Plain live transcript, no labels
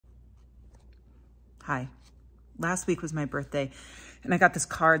Hi. Last week was my birthday, and I got this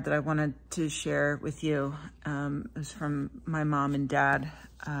card that I wanted to share with you. It was from my mom and dad.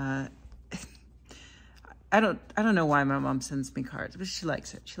 I don't know why my mom sends me cards, but she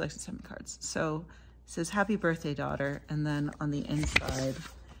likes it. She likes to send me cards. So it says, "Happy birthday, daughter." And then on the inside,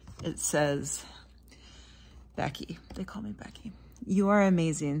 it says, "Becky." They call me Becky. "You are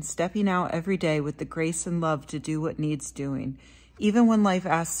amazing, stepping out every day with the grace and love to do what needs doing. Even when life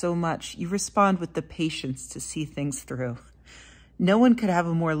asks so much, you respond with the patience to see things through. No one could have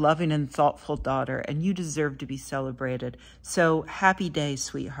a more loving and thoughtful daughter, and you deserve to be celebrated. So happy day,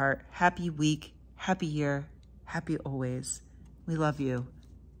 sweetheart. Happy week, happy year, happy always. We love you,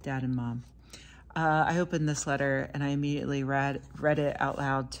 Dad and Mom." I opened this letter and I immediately read it out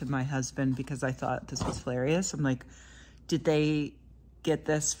loud to my husband because I thought this was hilarious. I'm like, did they get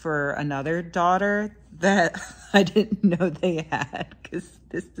this for another daughter that I didn't know they had? Because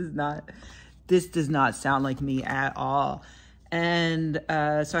this does not sound like me at all. And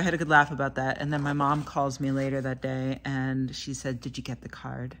so I had a good laugh about that. And then my mom calls me later that day and she said, "Did you get the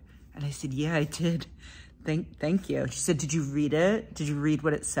card?" And I said, "Yeah, I did. Thank you." She said, "Did you read it? Did you read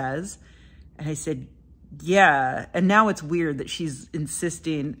what it says?" And I said, "Yeah." And now it's weird that she's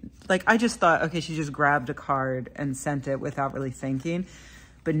insisting. Like, I just thought, okay, she just grabbed a card and sent it without really thinking.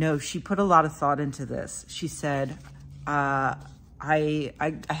 But no, she put a lot of thought into this. She said, I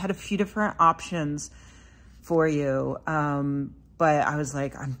had a few different options for you. But I was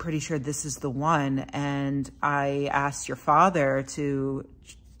like, I'm pretty sure this is the one. And I asked your father to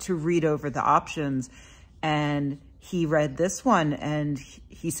read over the options, and he read this one and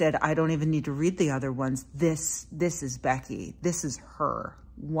he said, "I don't even need to read the other ones. This is Becky. This is her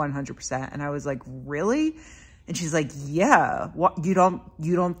 100%. And I was like, "Really?" And she's like, "Yeah. What, you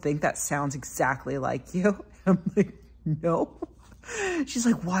don't think that sounds exactly like you?" I'm like, "No." She's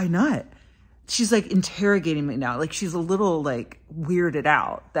like, "Why not?" She's like interrogating me now. Like, she's a little like weirded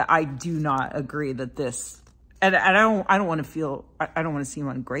out that I do not agree that this, and I don't want to seem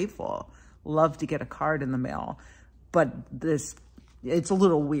ungrateful. Love to get a card in the mail, but it's a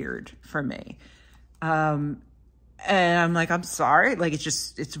little weird for me. And I'm like, "I'm sorry." Like,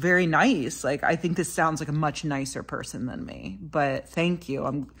 it's very nice. Like, I think this sounds like a much nicer person than me, but thank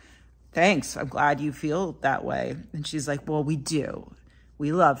you. Thanks. I'm glad you feel that way. And she's like, "Well, we do.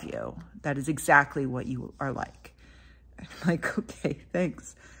 We love you. That is exactly what you are like." I'm like, "Okay,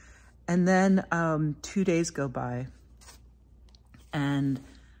 thanks." And then 2 days go by and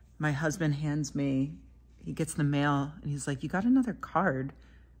my husband he gets the mail and he's like, "You got another card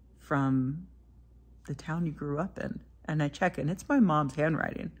from the town you grew up in." And I check and it's my mom's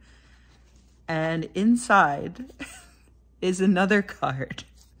handwriting. And inside is another card.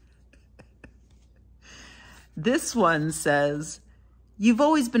 This one says, "You've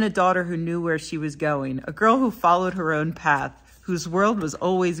always been a daughter who knew where she was going, a girl who followed her own path, whose world was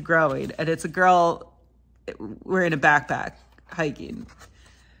always growing." And it's a girl wearing a backpack hiking.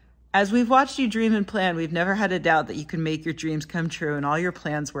 "As we've watched you dream and plan, we've never had a doubt that you can make your dreams come true and all your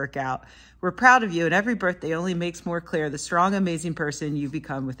plans work out. We're proud of you, and every birthday only makes more clear the strong, amazing person you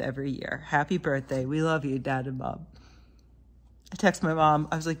become with every year. Happy birthday. We love you, Dad and Mom." I text my mom.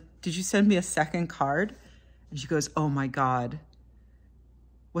 I was like, "Did you send me a second card?" And she goes, "Oh my God.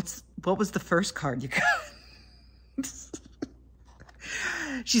 What was the first card you got?"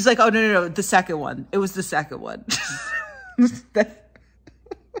 She's like, "Oh, no, the second one. It was the second one."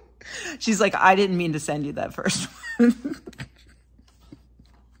 She's like, "I didn't mean to send you that first one."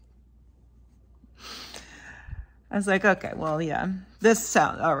 I was like, "Okay, well, yeah,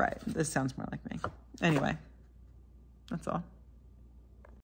 all right. This sounds more like me." Anyway, that's all.